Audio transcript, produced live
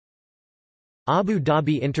Abu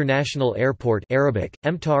Dhabi International Airport Arabic,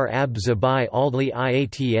 Emtar Ab Zabai Aldli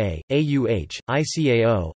Iata, Auh,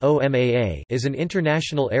 Icao, Omaa is an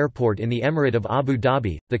international airport in the Emirate of Abu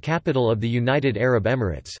Dhabi, the capital of the United Arab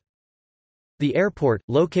Emirates. The airport,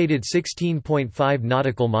 located 16.5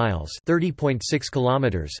 nautical miles (30.6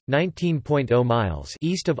 kilometers, 19.0 miles)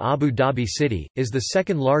 east of Abu Dhabi city, is the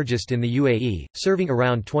second largest in the UAE, serving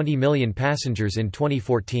around 20 million passengers in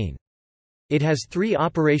 2014. It has three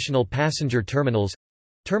operational passenger terminals: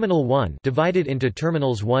 Terminal 1 divided into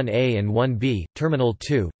Terminals 1A and 1B, Terminal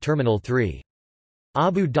 2, Terminal 3.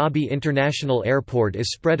 Abu Dhabi International Airport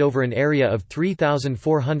is spread over an area of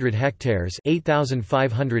 3,400 hectares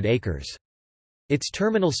 (8,500 acres). Its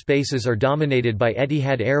terminal spaces are dominated by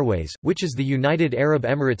Etihad Airways, which is the United Arab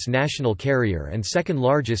Emirates national carrier and second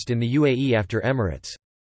largest in the UAE after Emirates.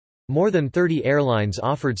 More than 30 airlines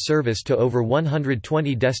offered service to over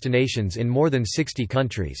 120 destinations in more than 60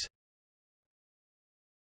 countries.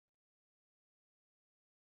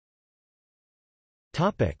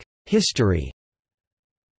 History.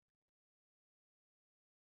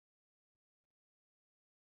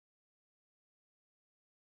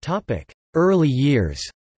 Early years.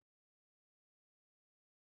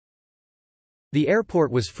 The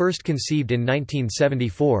airport was first conceived in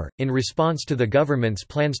 1974, in response to the government's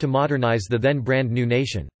plans to modernize the then brand new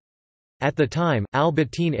nation. At the time, Al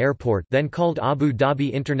Bateen Airport, then called Abu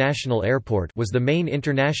Dhabi International Airport, was the main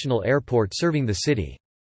international airport serving the city.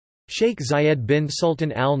 Sheikh Zayed bin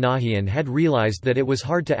Sultan Al Nahyan had realized that it was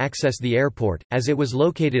hard to access the airport, as it was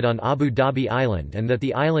located on Abu Dhabi Island and that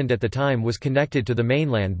the island at the time was connected to the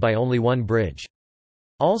mainland by only one bridge.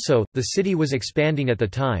 Also, the city was expanding at the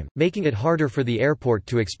time, making it harder for the airport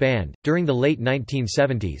to expand. During the late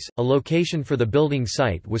 1970s, a location for the building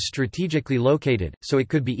site was strategically located, so it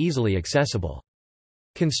could be easily accessible.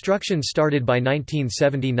 Construction started by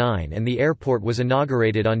 1979 and the airport was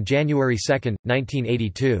inaugurated on January 2,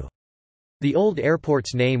 1982. The old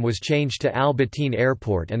airport's name was changed to Al Bateen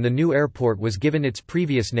Airport and the new airport was given its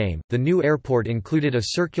previous name. The new airport included a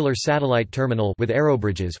circular satellite terminal with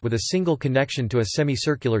aerobridges with a single connection to a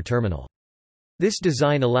semicircular terminal. This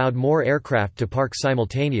design allowed more aircraft to park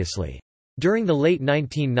simultaneously. During the late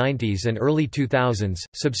 1990s and early 2000s,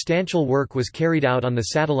 substantial work was carried out on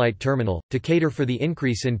the satellite terminal, to cater for the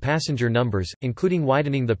increase in passenger numbers, including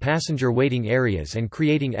widening the passenger waiting areas and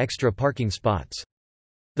creating extra parking spots.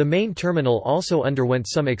 The main terminal also underwent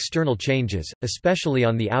some external changes, especially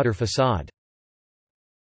on the outer facade.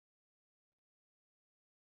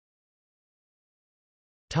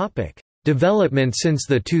 Development since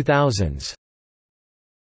the 2000s.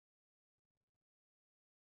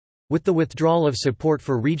 With the withdrawal of support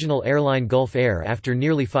for regional airline Gulf Air after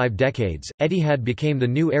nearly 5 decades, Etihad became the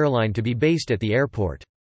new airline to be based at the airport.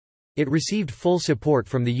 It received full support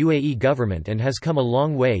from the UAE government and has come a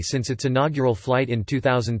long way since its inaugural flight in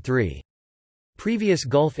 2003. Previous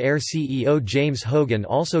Gulf Air CEO James Hogan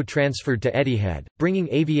also transferred to Etihad, bringing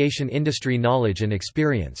aviation industry knowledge and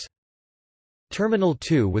experience. Terminal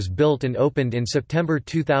 2 was built and opened in September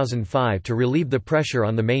 2005 to relieve the pressure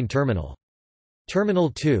on the main terminal. Terminal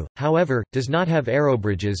 2, however, does not have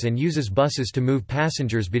aerobridges and uses buses to move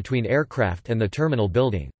passengers between aircraft and the terminal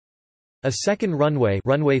building. A second runway,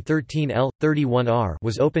 runway 13L, 31R,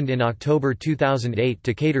 was opened in October 2008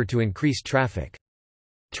 to cater to increased traffic.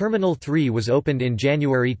 Terminal 3 was opened in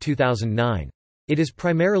January 2009. It is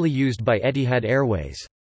primarily used by Etihad Airways.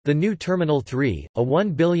 The new Terminal 3, a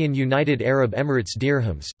 1 billion United Arab Emirates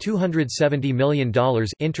dirhams $270 million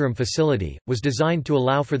interim facility, was designed to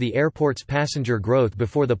allow for the airport's passenger growth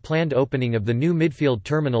before the planned opening of the new Midfield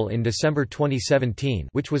terminal in December 2017,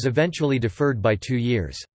 which was eventually deferred by 2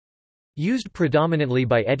 years. Used predominantly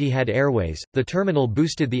by Etihad Airways, the terminal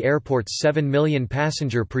boosted the airport's 7 million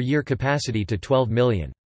passenger per year capacity to 12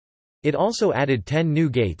 million. It also added 10 new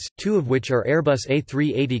gates, 2 of which are Airbus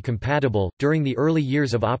A380 compatible. During the early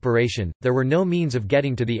years of operation, there were no means of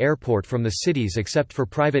getting to the airport from the cities except for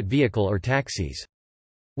private vehicle or taxis.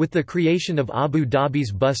 With the creation of Abu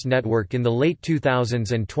Dhabi's bus network in the late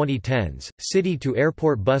 2000s and 2010s,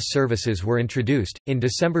 city-to-airport bus services were introduced. In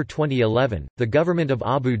December 2011, the government of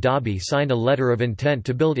Abu Dhabi signed a letter of intent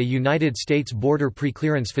to build a United States border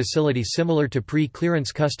pre-clearance facility similar to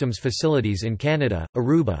pre-clearance customs facilities in Canada,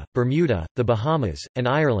 Aruba, Bermuda, the Bahamas, and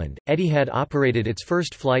Ireland. Etihad operated its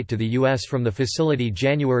first flight to the U.S. from the facility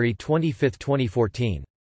January 25, 2014.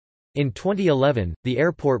 In 2011, the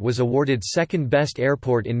airport was awarded Second Best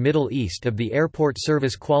Airport in Middle East of the Airport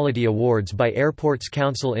Service Quality Awards by Airports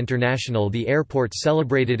Council International. The airport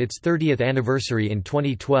celebrated its 30th anniversary in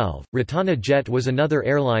 2012. Ratana Jet was another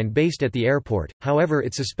airline based at the airport, however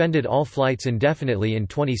it suspended all flights indefinitely in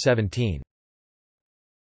 2017.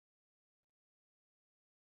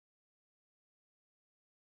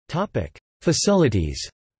 Facilities.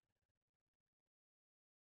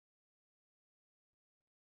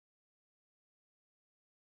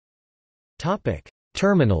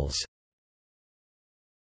 Terminals.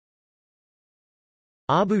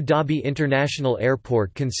 Abu Dhabi International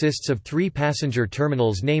Airport consists of 3 passenger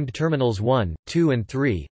terminals named Terminals 1, 2 and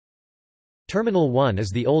 3. Terminal 1 is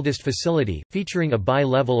the oldest facility, featuring a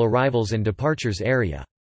bi-level arrivals and departures area.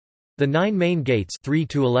 The 9 main gates 3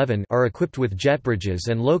 to 11 are equipped with jet bridges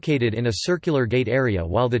and located in a circular gate area,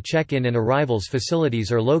 while the check-in and arrivals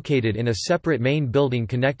facilities are located in a separate main building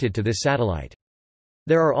connected to this satellite.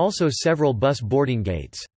 There are also several bus boarding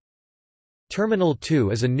gates. Terminal 2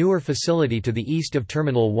 is a newer facility to the east of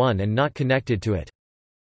Terminal 1 and not connected to it.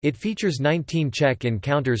 It features 19 check-in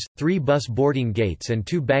counters, 3 bus boarding gates and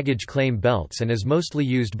 2 baggage claim belts, and is mostly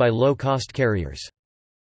used by low-cost carriers.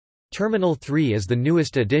 Terminal 3 is the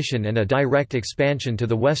newest addition and a direct expansion to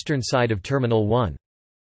the western side of Terminal 1.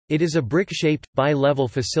 It is a brick-shaped, bi-level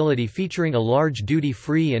facility featuring a large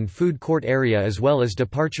duty-free and food court area as well as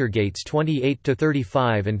departure gates 28 to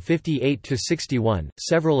 35 and 58 to 61,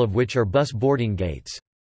 several of which are bus boarding gates.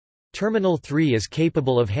 Terminal 3 is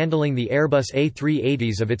capable of handling the Airbus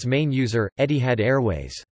A380s of its main user, Etihad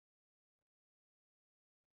Airways.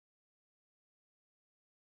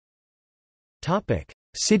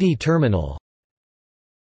 City terminal.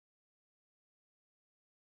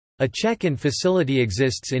 A check-in facility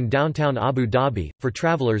exists in downtown Abu Dhabi, for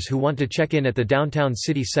travelers who want to check in at the downtown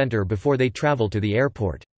city centre before they travel to the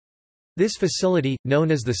airport. This facility,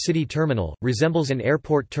 known as the City Terminal, resembles an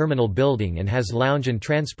airport terminal building and has lounge and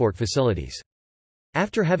transport facilities.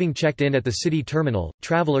 After having checked in at the City Terminal,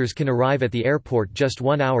 travelers can arrive at the airport just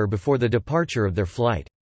 1 hour before the departure of their flight.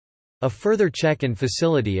 A further check-in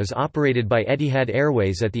facility is operated by Etihad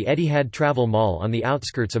Airways at the Etihad Travel Mall on the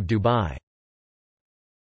outskirts of Dubai.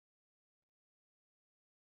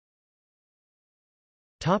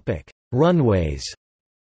 Runways.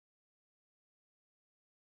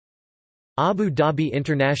 Abu Dhabi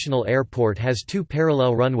International Airport has 2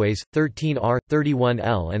 parallel runways, 13R,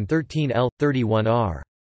 31L and 13L, 31R.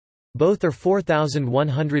 Both are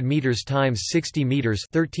 4,100 meters times 60 meters,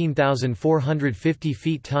 13,450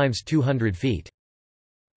 feet times 200 feet.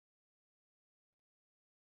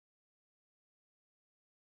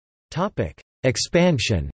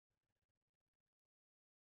 Expansion.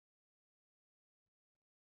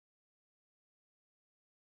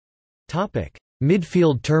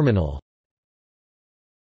 Midfield terminal.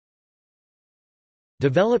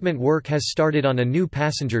 Development work has started on a new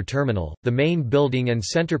passenger terminal, the main building and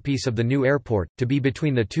centerpiece of the new airport, to be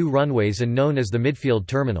between the 2 runways and known as the Midfield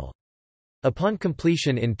terminal. Upon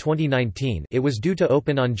completion in 2019, it was due to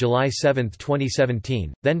open on July 7,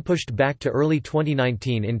 2017, then pushed back to early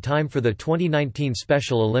 2019 in time for the 2019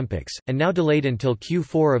 Special Olympics, and now delayed until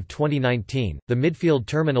Q4 of 2019. The Midfield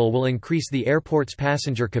terminal will increase the airport's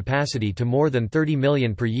passenger capacity to more than 30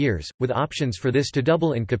 million per year, with options for this to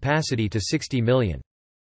double in capacity to 60 million.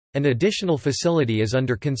 An additional facility is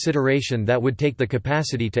under consideration that would take the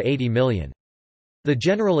capacity to 80 million. The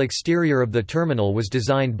general exterior of the terminal was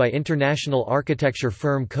designed by international architecture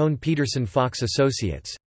firm Kohn Pedersen Fox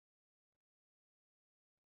Associates.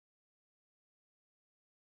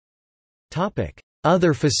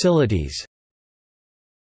 Other facilities.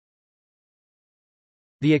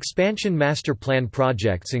 The expansion master plan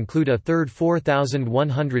projects include a third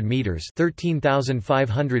 4,100 meters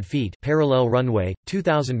 (13,500 feet) parallel runway,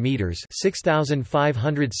 2,000 meters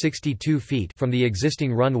 (6,562 feet) from the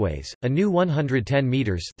existing runways, a new 110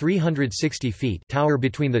 meters (360 feet) tower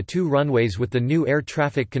between the 2 runways with the new air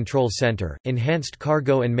traffic control center, enhanced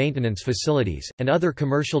cargo and maintenance facilities, and other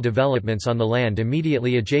commercial developments on the land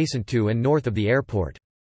immediately adjacent to and north of the airport.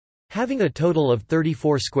 Having a total of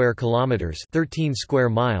 34 square kilometers (13 square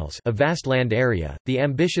miles) of vast land area, the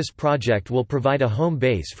ambitious project will provide a home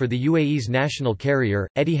base for the UAE's national carrier,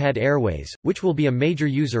 Etihad Airways, which will be a major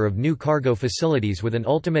user of new cargo facilities with an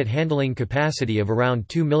ultimate handling capacity of around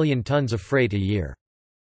 2 million tons of freight a year.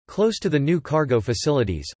 Close to the new cargo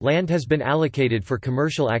facilities, land has been allocated for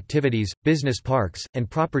commercial activities, business parks, and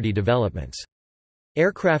property developments.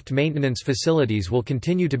 Aircraft maintenance facilities will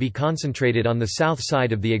continue to be concentrated on the south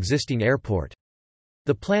side of the existing airport.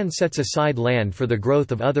 The plan sets aside land for the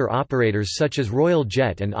growth of other operators such as Royal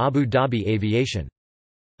Jet and Abu Dhabi Aviation.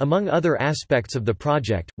 Among other aspects of the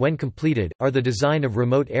project, when completed, are the design of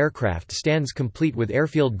remote aircraft stands complete with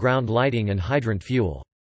airfield ground lighting and hydrant fuel.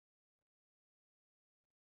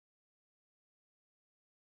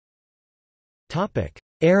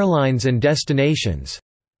 Airlines and destinations.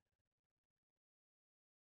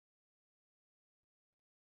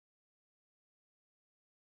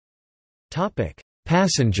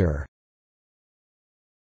 Passenger.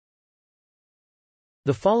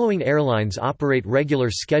 The following airlines operate regular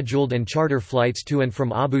scheduled and charter flights to and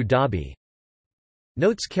from Abu Dhabi.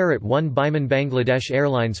 Notes: (1) Biman Bangladesh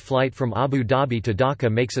Airlines flight from Abu Dhabi to Dhaka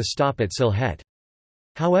makes a stop at Sylhet.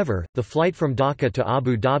 However, the flight from Dhaka to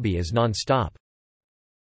Abu Dhabi is non-stop.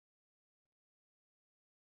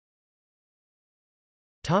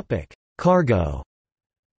 Cargo.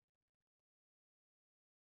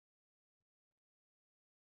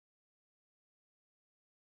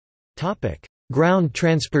 Ground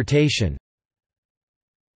transportation.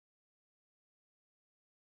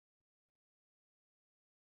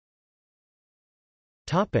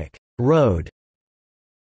 Road.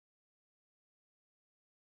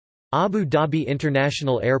 Abu Dhabi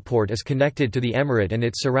International Airport is connected to the Emirate and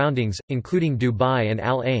its surroundings, including Dubai and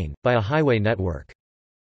Al Ain, by a highway network.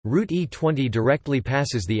 Route E20 directly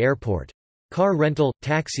passes the airport. Car rental,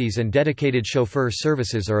 taxis and dedicated chauffeur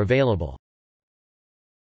services are available.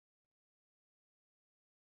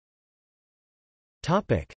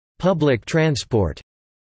 Public transport.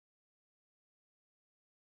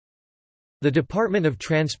 The Department of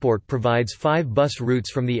Transport provides 5 bus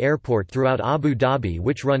routes from the airport throughout Abu Dhabi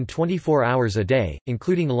which run 24 hours a day,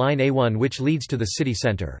 including Line A1 which leads to the city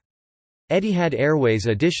centre. Etihad Airways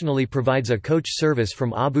additionally provides a coach service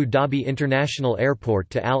from Abu Dhabi International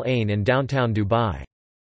Airport to Al Ain and downtown Dubai.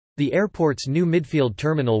 The airport's new Midfield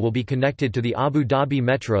terminal will be connected to the Abu Dhabi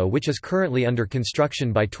Metro which is currently under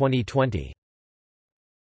construction by 2020.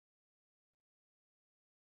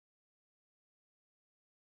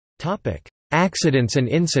 Accidents and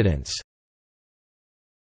incidents.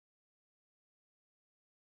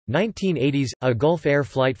 1980s – A Gulf Air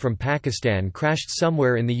flight from Pakistan crashed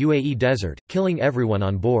somewhere in the UAE desert, killing everyone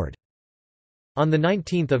on board. On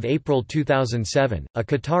 19 April 2007, a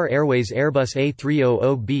Qatar Airways Airbus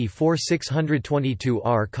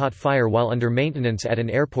A300B4622R caught fire while under maintenance at an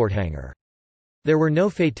airport hangar. There were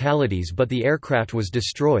no fatalities but the aircraft was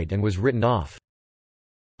destroyed and was written off.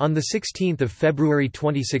 On 16 February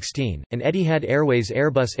 2016, an Etihad Airways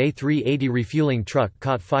Airbus A380 refueling truck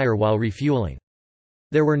caught fire while refueling.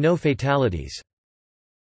 There were no fatalities.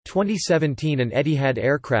 2017 An Etihad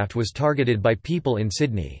aircraft was targeted by people in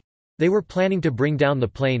Sydney. They were planning to bring down the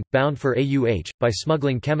plane, bound for AUH, by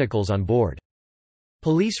smuggling chemicals on board.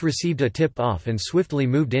 Police received a tip-off and swiftly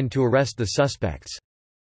moved in to arrest the suspects.